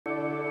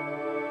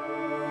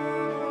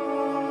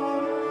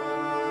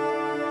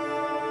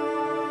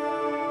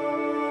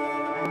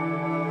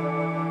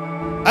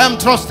I am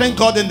trusting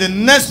God in the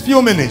next few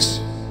minutes,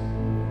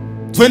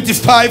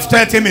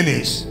 25-30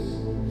 minutes,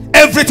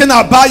 everything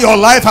about your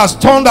life has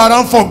turned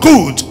around for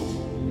good.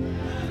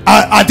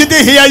 I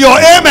didn't hear your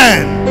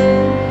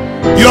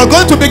amen. You are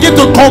going to begin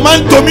to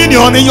command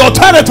dominion in your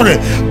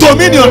territory,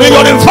 dominion in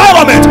your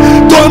environment,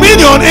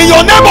 dominion in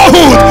your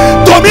neighborhood,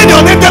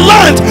 dominion in the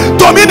land,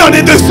 dominion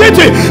in the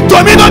city,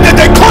 dominion in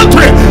the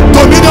country,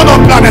 dominion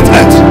on planet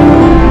Earth.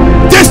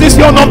 This is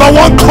your number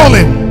one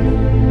calling.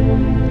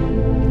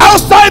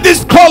 Outside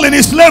this calling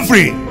is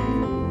slavery.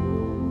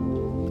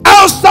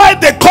 Outside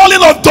the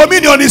calling of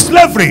dominion is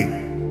slavery.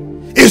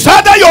 It's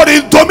either you're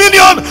in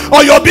dominion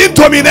or you're being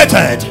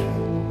dominated.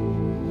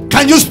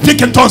 Can you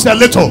speak in tongues a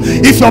little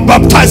if you're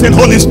baptized in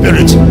Holy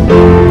Spirit?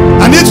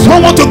 I need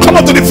someone to come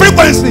up to the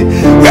frequency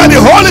where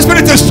the Holy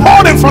Spirit is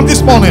soaring from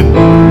this morning.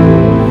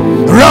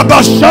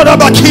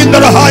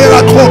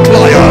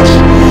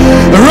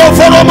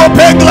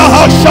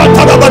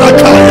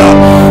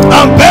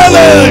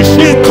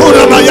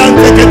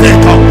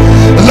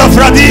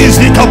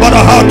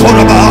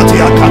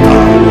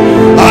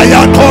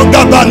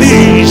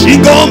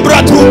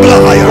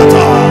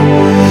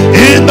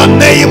 In the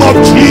name of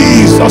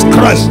Jesus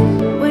Christ.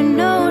 When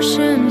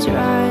oceans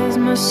rise,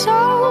 my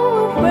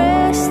soul will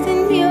rest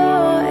in you.